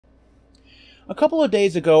A couple of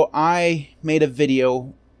days ago, I made a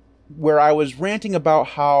video where I was ranting about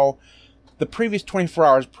how the previous 24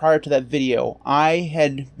 hours prior to that video, I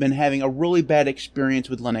had been having a really bad experience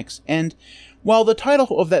with Linux. And while the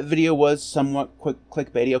title of that video was somewhat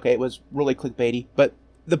clickbaity, okay, it was really clickbaity, but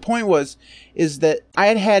the point is that I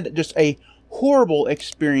had had just a horrible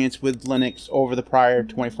experience with Linux over the prior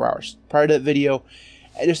 24 hours. Prior to that video,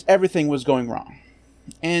 just everything was going wrong.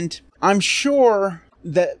 And I'm sure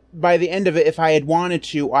that by the end of it, if I had wanted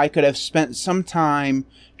to, I could have spent some time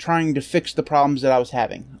trying to fix the problems that I was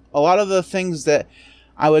having. A lot of the things that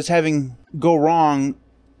I was having go wrong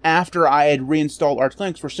after I had reinstalled Arch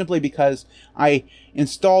Linux were simply because I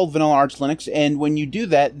installed vanilla Arch Linux, and when you do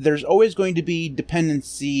that, there's always going to be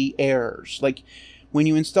dependency errors. Like, when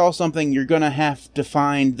you install something, you're going to have to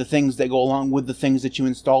find the things that go along with the things that you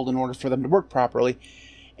installed in order for them to work properly.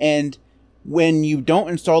 And when you don't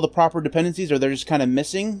install the proper dependencies, or they're just kind of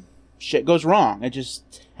missing, shit goes wrong. It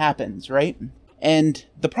just happens, right? And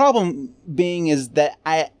the problem being is that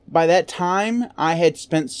by that time, I had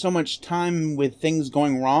spent so much time with things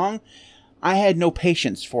going wrong, I had no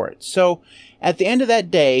patience for it. So at the end of that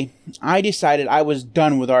day, I decided I was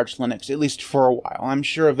done with Arch Linux, at least for a while. I'm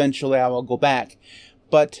sure eventually I will go back.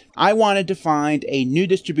 But I wanted to find a new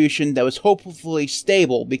distribution that was hopefully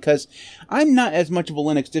stable, because I'm not as much of a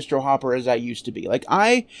Linux distro hopper as I used to be. Like,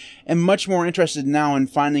 I am much more interested now in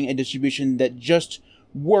finding a distribution that just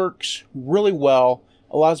works really well,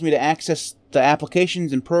 allows me to access the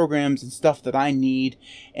applications and programs and stuff that I need,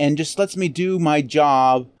 and just lets me do my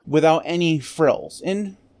job without any frills.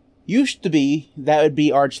 And used to be, that would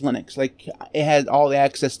be Arch Linux. Like, it had all the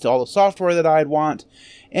access to all the software that I'd want,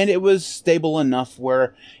 and it was stable enough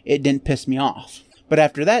where it didn't piss me off. But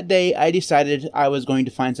after that day, I decided I was going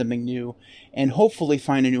to find something new, and hopefully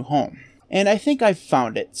find a new home. And I think I've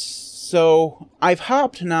found it. So I've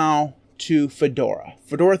hopped now to Fedora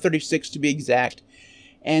 36 to be exact,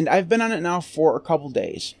 and I've been on it now for a couple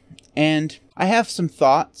days. And I have some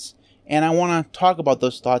thoughts, and I want to talk about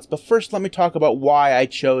those thoughts, but first let me talk about why I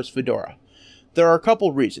chose Fedora. There are a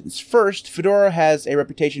couple reasons. First, Fedora has a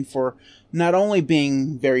reputation for not only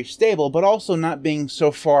being very stable, but also not being so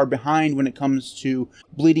far behind when it comes to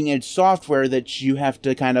bleeding-edge software that you have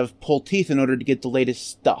to kind of pull teeth in order to get the latest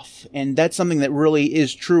stuff. And that's something that really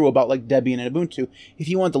is true about like Debian and Ubuntu. If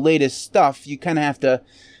you want the latest stuff, you kind of have to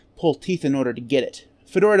pull teeth in order to get it.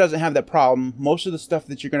 Fedora doesn't have that problem. Most of the stuff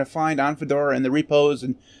that you're going to find on Fedora and the repos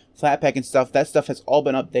and Flatpak and stuff, that stuff has all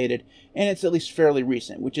been updated, and it's at least fairly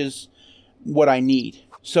recent, which is what I need.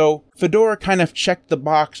 So Fedora kind of checked the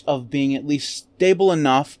box of being at least stable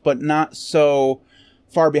enough, but not so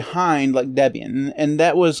far behind like Debian, and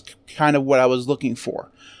that was kind of what I was looking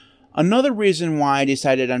for. Another reason why I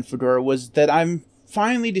decided on Fedora was that I'm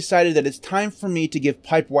finally decided that it's time for me to give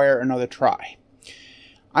Pipewire another try.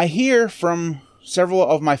 I hear from several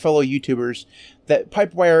of my fellow YouTubers that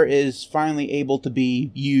Pipewire is finally able to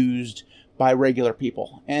be used by regular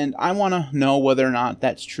people, and I want to know whether or not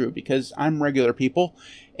that's true, because I'm regular people,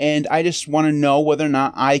 and I just want to know whether or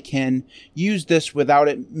not I can use this without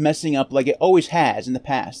it messing up like it always has in the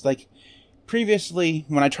past. Like, previously,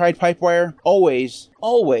 when I tried Pipewire, always,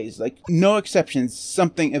 like, no exceptions,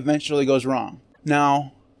 something eventually goes wrong.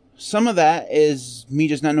 Now, some of that is me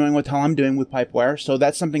just not knowing what the hell I'm doing with Pipewire, so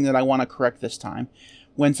that's something that I want to correct this time.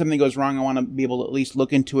 When something goes wrong, I want to be able to at least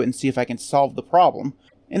look into it and see if I can solve the problem.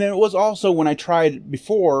 And it was also, when I tried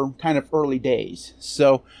before, kind of early days.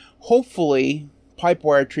 So hopefully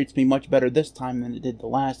Pipewire treats me much better this time than it did the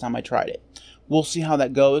last time I tried it. We'll see how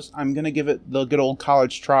that goes. I'm going to give it the good old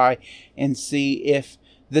college try and see if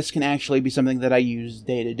this can actually be something that I use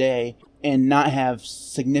day to day and not have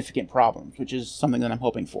significant problems, which is something that I'm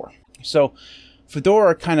hoping for. So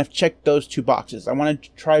Fedora kind of checked those two boxes. I wanted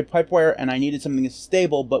to try Pipewire, and I needed something that's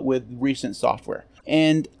stable but with recent software.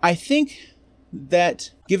 And I think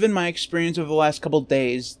that, given my experience over the last couple of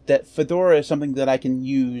days, that Fedora is something that I can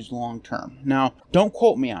use long term. Now, don't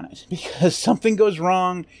quote me on it, because something goes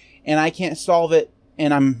wrong and I can't solve it,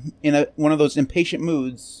 and I'm in one of those impatient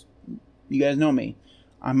moods. You guys know me.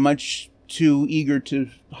 I'm much too eager to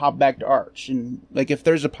hop back to Arch. And like, if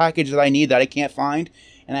there's a package that I need that I can't find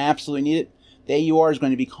and I absolutely need it, the AUR is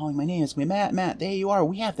going to be calling my name. It's going to be, Matt, the AUR,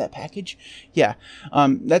 we have that package. Yeah,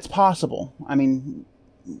 that's possible. I mean,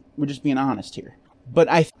 we're just being honest here. But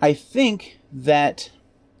I think that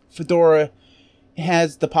Fedora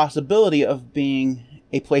has the possibility of being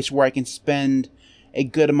a place where I can spend a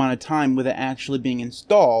good amount of time with it actually being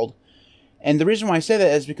installed. And the reason why I say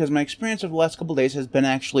that is because my experience over the last couple of days has been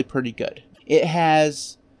actually pretty good. It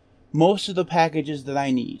has most of the packages that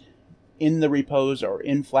I need in the repos or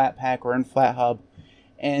in Flatpak or in FlatHub,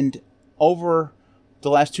 and over the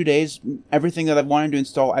last 2 days, everything that I've wanted to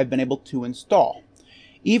install, I've been able to install.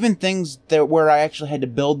 Even things that where I actually had to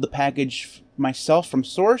build the package myself from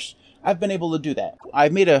source, I've been able to do that. I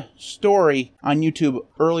made a story on YouTube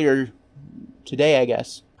earlier today, I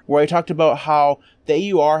guess, where I talked about how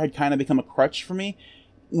the AUR had kind of become a crutch for me.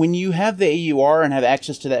 When you have the AUR and have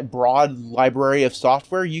access to that broad library of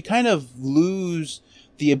software, you kind of lose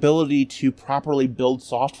the ability to properly build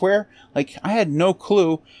software. Like, I had no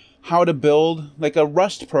clue how to build like a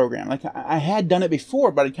Rust program. Like, I had done it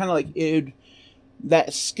before, but it kind of like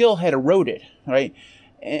that skill had eroded, right?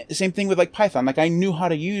 Same thing with like Python. Like, I knew how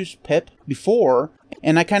to use pip before,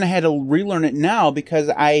 and I kind of had to relearn it now because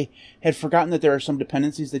I had forgotten that there are some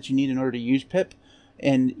dependencies that you need in order to use pip,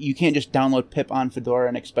 and you can't just download pip on Fedora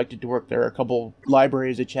and expect it to work. There are a couple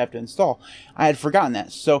libraries that you have to install. I had forgotten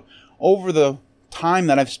that. So over the time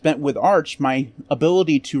that I've spent with Arch, my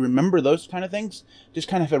ability to remember those kind of things just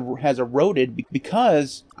kind of has eroded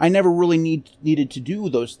because I never really needed to do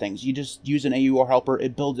those things. You just use an AUR helper,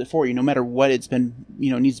 it builds it for you. No matter what it's been,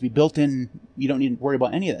 needs to be built in, you don't need to worry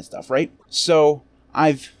about any of that stuff, right? So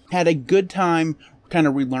I've had a good time kind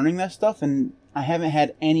of relearning that stuff, and I haven't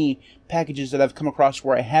had any packages that I've come across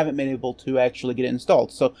where I haven't been able to actually get it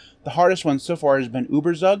installed. So the hardest one so far has been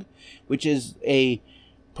Uberzug, which is a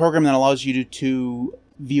program that allows you to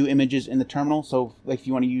view images in the terminal. So like if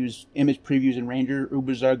you want to use image previews in Ranger,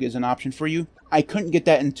 Uberzug is an option for you. I couldn't get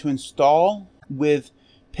that to install with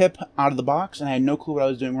pip out of the box, and I had no clue what I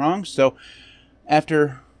was doing wrong. So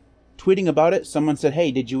after tweeting about it, someone said,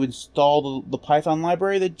 hey, did you install the Python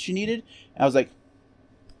library that you needed? And I was like,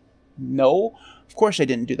 no, of course I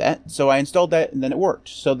didn't do that. So I installed that, and then it worked.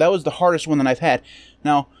 So that was the hardest one that I've had.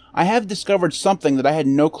 Now, I have discovered something that I had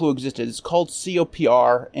no clue existed. It's called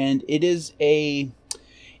COPR, and it is a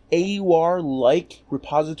AUR-like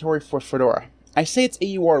repository for Fedora. I say it's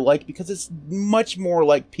AUR-like because it's much more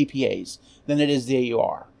like PPAs than it is the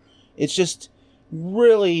AUR. It's just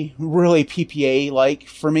really, really PPA-like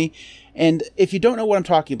for me. And if you don't know what I'm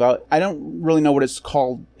talking about, I don't really know what it's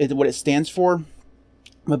called, what it stands for.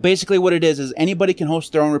 But basically what it is anybody can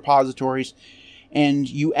host their own repositories, and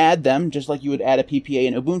you add them, just like you would add a PPA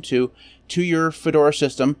in Ubuntu, to your Fedora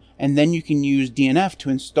system, and then you can use DNF to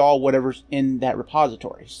install whatever's in that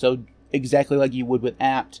repository. So exactly like you would with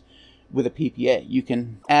apt with a PPA. You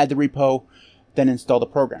can add the repo, then install the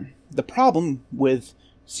program. The problem with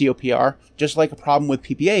COPR, just like a problem with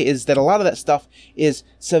PPA, is that a lot of that stuff is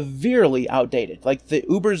severely outdated. Like the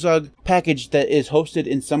Uberzug package that is hosted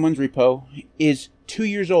in someone's repo is 2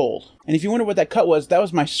 years old. And if you wonder what that cut was, that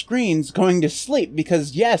was my screens going to sleep,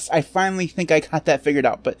 because yes, I finally think I got that figured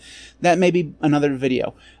out, but that may be another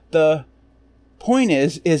video. The point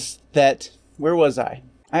is that, where was I?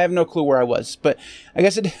 I have no clue where I was, but I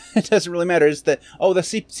guess it doesn't really matter. Is that, oh, the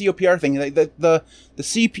COPR thing, the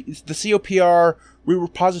COPR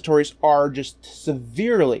repositories are just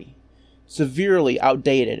severely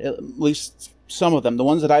outdated. At least some of them. The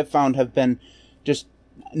ones that I've found have been just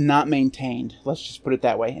not maintained. Let's just put it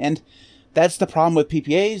that way. And that's the problem with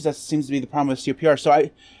PPAs. That seems to be the problem with COPR. So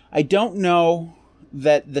I don't know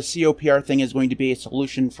that the COPR thing is going to be a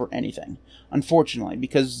solution for anything, unfortunately,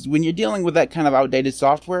 because when you're dealing with that kind of outdated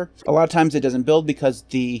software, a lot of times it doesn't build because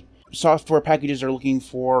the software packages are looking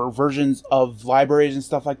for versions of libraries and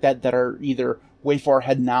stuff like that that are either way far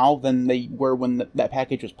ahead now than they were when that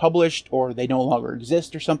package was published, or they no longer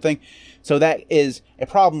exist or something. So that is a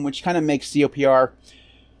problem, which kind of makes COPR,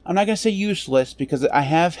 I'm not going to say useless, because I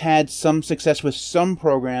have had some success with some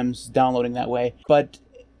programs downloading that way, but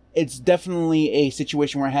it's definitely a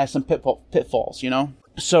situation where it has some pitfalls,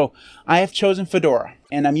 So I have chosen Fedora,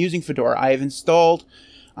 and I'm using Fedora. I have installed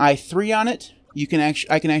i3 on it.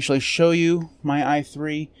 I can actually show you my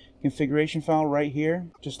i3 configuration file right here,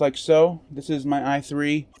 just like so. This is my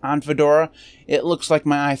i3 on Fedora. It looks like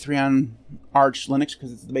my i3 on Arch Linux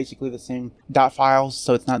because it's basically the same dot files,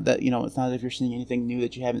 so it's not that, it's not as if you're seeing anything new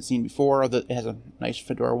that you haven't seen before, or that it has a nice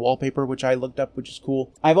Fedora wallpaper, which I looked up, which is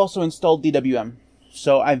cool. I've also installed DWM.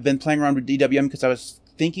 So I've been playing around with DWM because I was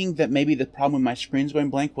thinking that maybe the problem with my screens going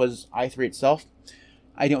blank was i3 itself.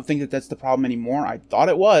 I don't think that that's the problem anymore. I thought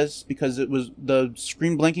it was, because the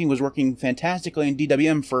screen blinking was working fantastically in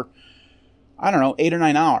DWM for, 8 or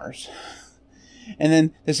 9 hours. And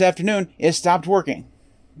then this afternoon, it stopped working.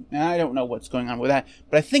 And I don't know what's going on with that,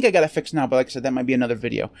 but I think I got it fixed now. But like I said, that might be another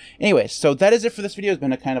video. Anyway, so that is it for this video. It's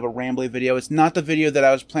been a kind of a rambly video. It's not the video that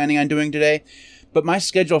I was planning on doing today, but my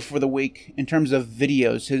schedule for the week in terms of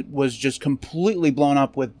videos was just completely blown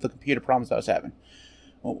up with the computer problems I was having.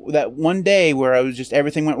 That one day where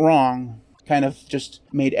everything went wrong kind of just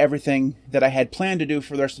made everything that I had planned to do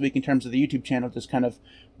for the rest of the week in terms of the YouTube channel just kind of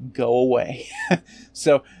go away.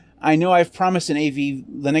 So I know I've promised an AV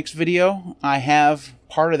Linux video. I have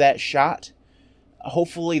part of that shot.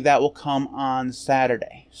 Hopefully that will come on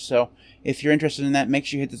Saturday. So if you're interested in that, make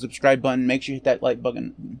sure you hit the subscribe button. Make sure you hit that like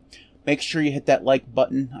button. Make sure you hit that like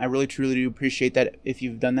button. I really, truly do appreciate that if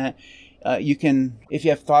you've done that. You can, if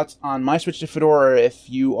you have thoughts on my switch to Fedora, or if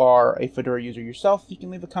you are a Fedora user yourself, you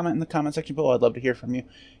can leave a comment in the comment section below. I'd love to hear from you.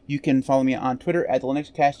 You can follow me on Twitter at the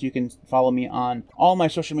LinuxCast. You can follow me on all my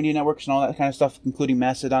social media networks and all that kind of stuff, including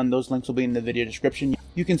Mastodon. Those links will be in the video description.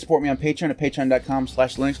 You can support me on Patreon at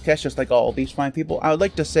patreon.com/LinuxCast, just like all these fine people. I would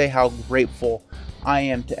like to say how grateful I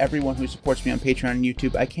am to everyone who supports me on Patreon and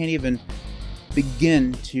YouTube. I can't even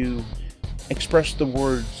begin to express the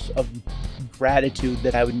words of gratitude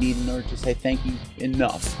that I would need in order to say thank you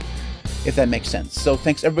enough, if that makes sense. So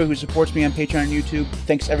thanks everybody who supports me on Patreon and YouTube.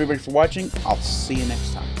 Thanks everybody for watching. I'll see you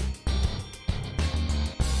next time.